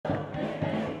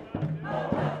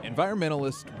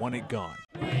Environmentalists want it gone.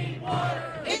 Clean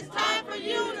water. It's time for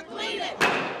you to clean it.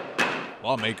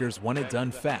 Lawmakers want it done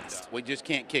fast. We just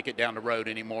can't kick it down the road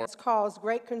anymore. It's caused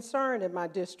great concern in my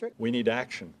district. We need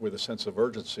action with a sense of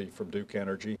urgency from Duke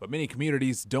Energy. But many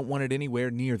communities don't want it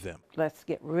anywhere near them. Let's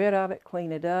get rid of it,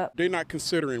 clean it up. They're not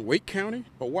considering Wake County,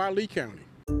 but why Lee County?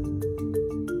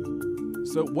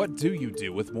 So what do you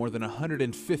do with more than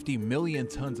 150 million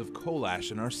tons of coal ash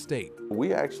in our state?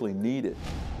 We actually need it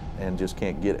and just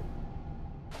can't get it.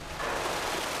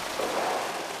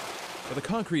 For the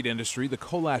concrete industry, the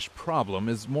coal ash problem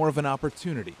is more of an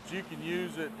opportunity. You can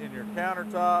use it in your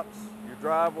countertops, your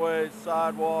driveways,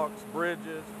 sidewalks,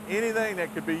 bridges, anything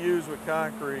that could be used with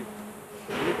concrete.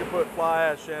 You can put fly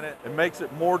ash in it. It makes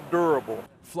it more durable.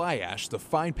 Fly ash, the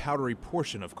fine powdery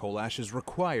portion of coal ash, is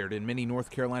required in many North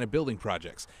Carolina building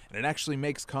projects, and it actually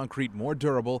makes concrete more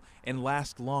durable and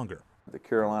last longer. The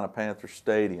Carolina Panther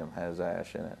Stadium has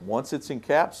ash in it. Once it's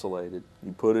encapsulated,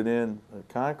 you put it in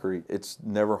concrete, it's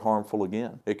never harmful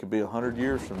again. It could be 100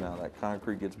 years from now, that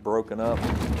concrete gets broken up,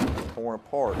 torn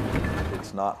apart.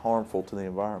 It's not harmful to the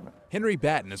environment. Henry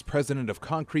Batten is president of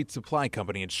Concrete Supply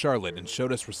Company in Charlotte and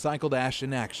showed us recycled ash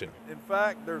in action. In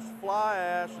fact, there's fly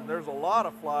ash, and there's a lot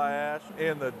of fly ash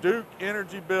in the Duke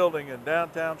Energy building in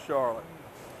downtown Charlotte.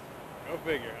 Go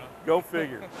figure, huh? Go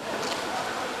figure.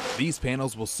 These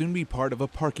panels will soon be part of a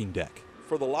parking deck.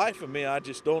 For the life of me, I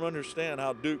just don't understand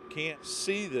how Duke can't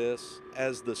see this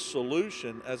as the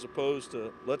solution as opposed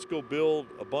to let's go build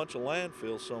a bunch of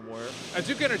landfills somewhere.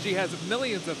 Duke Energy has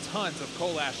millions of tons of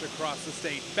coal ash across the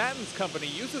state. Batten's company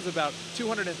uses about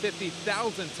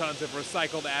 250,000 tons of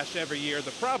recycled ash every year.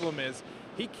 The problem is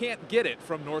he can't get it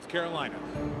from North Carolina.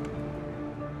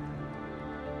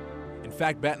 In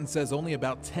fact, Batten says only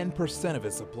about 10% of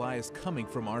his supply is coming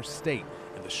from our state,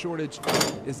 and the shortage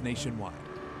is nationwide.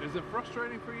 Is it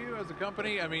frustrating for you as a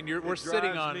company? I mean, we're It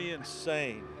sitting drives on... me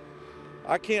insane.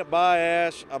 I can't buy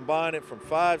ash. I'm buying it from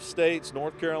 5 states.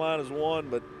 North Carolina's one,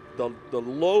 but the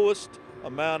lowest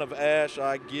amount of ash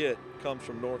I get comes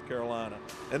from North Carolina.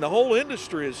 And the whole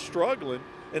industry is struggling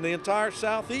in the entire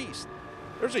Southeast.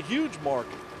 There's a huge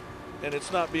market, and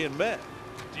it's not being met.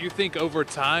 Do you think over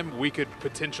time we could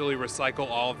potentially recycle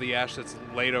all of the ash that's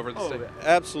laid over the state?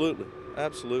 Absolutely.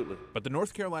 Absolutely. But the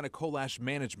North Carolina Coal Ash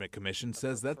Management Commission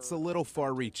says that's a little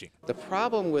far-reaching. The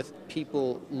problem with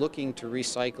people looking to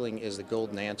recycling as the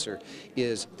golden answer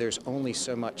is there's only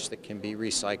so much that can be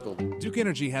recycled. Duke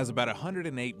Energy has about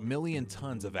 108 million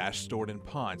tons of ash stored in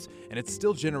ponds, and it's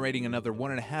still generating another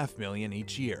 1.5 million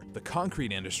each year. The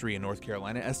concrete industry in North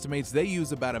Carolina estimates they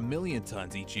use about 1 million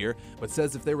tons each year, but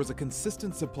says if there was a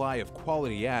consistent supply of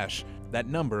quality ash, that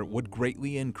number would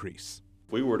greatly increase.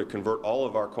 If we were to convert all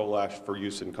of our coal ash for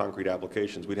use in concrete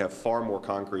applications, we'd have far more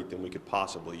concrete than we could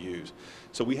possibly use.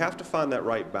 So we have to find that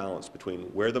right balance between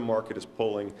where the market is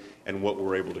pulling and what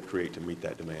we're able to create to meet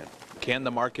that demand. Can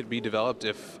the market be developed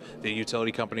if the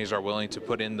utility companies are willing to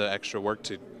put in the extra work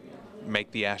to make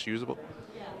the ash usable?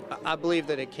 I believe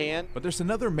that it can. But there's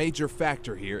another major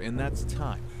factor here, and that's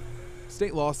time.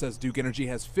 State law says Duke Energy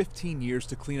has 15 years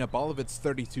to clean up all of its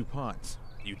 32 ponds.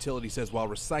 The utility says while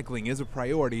recycling is a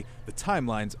priority, the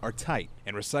timelines are tight,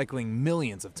 and recycling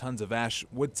millions of tons of ash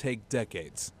would take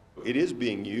decades. It is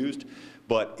being used,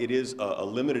 but it is a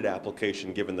limited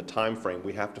application given the time frame.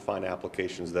 We have to find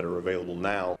applications that are available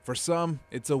now. For some,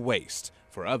 it's a waste.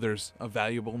 For others, a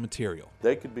valuable material.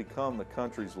 They could become the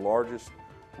country's largest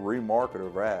remarketer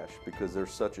of ash because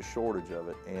there's such a shortage of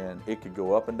it, and it could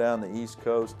go up and down the East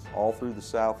Coast, all through the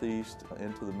Southeast,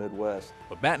 into the Midwest.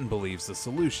 But Batten believes the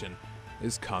solution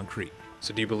is concrete.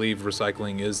 So do you believe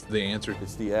recycling is the answer?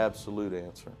 It's the absolute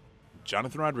answer.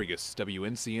 Jonathan Rodriguez,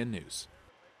 WNCN News.